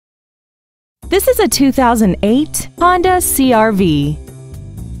This is a 2008 Honda CR-V.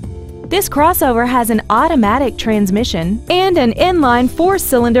 This crossover has an automatic transmission and an inline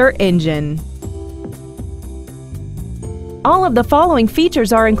 4-cylinder engine. All of the following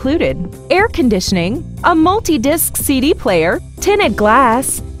features are included: air conditioning, a multi-disc CD player, tinted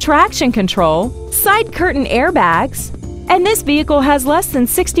glass, traction control, side curtain airbags, and this vehicle has less than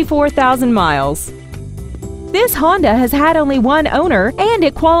 64,000 miles. This Honda has had only one owner and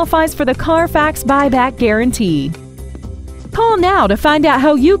it qualifies for the Carfax buyback guarantee. Call now to find out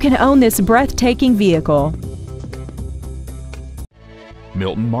how you can own this breathtaking vehicle.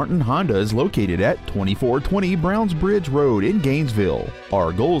 Milton Martin Honda is located at 2420 Browns Bridge Road in Gainesville.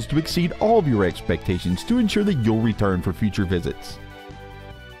 Our goal is to exceed all of your expectations to ensure that you'll return for future visits.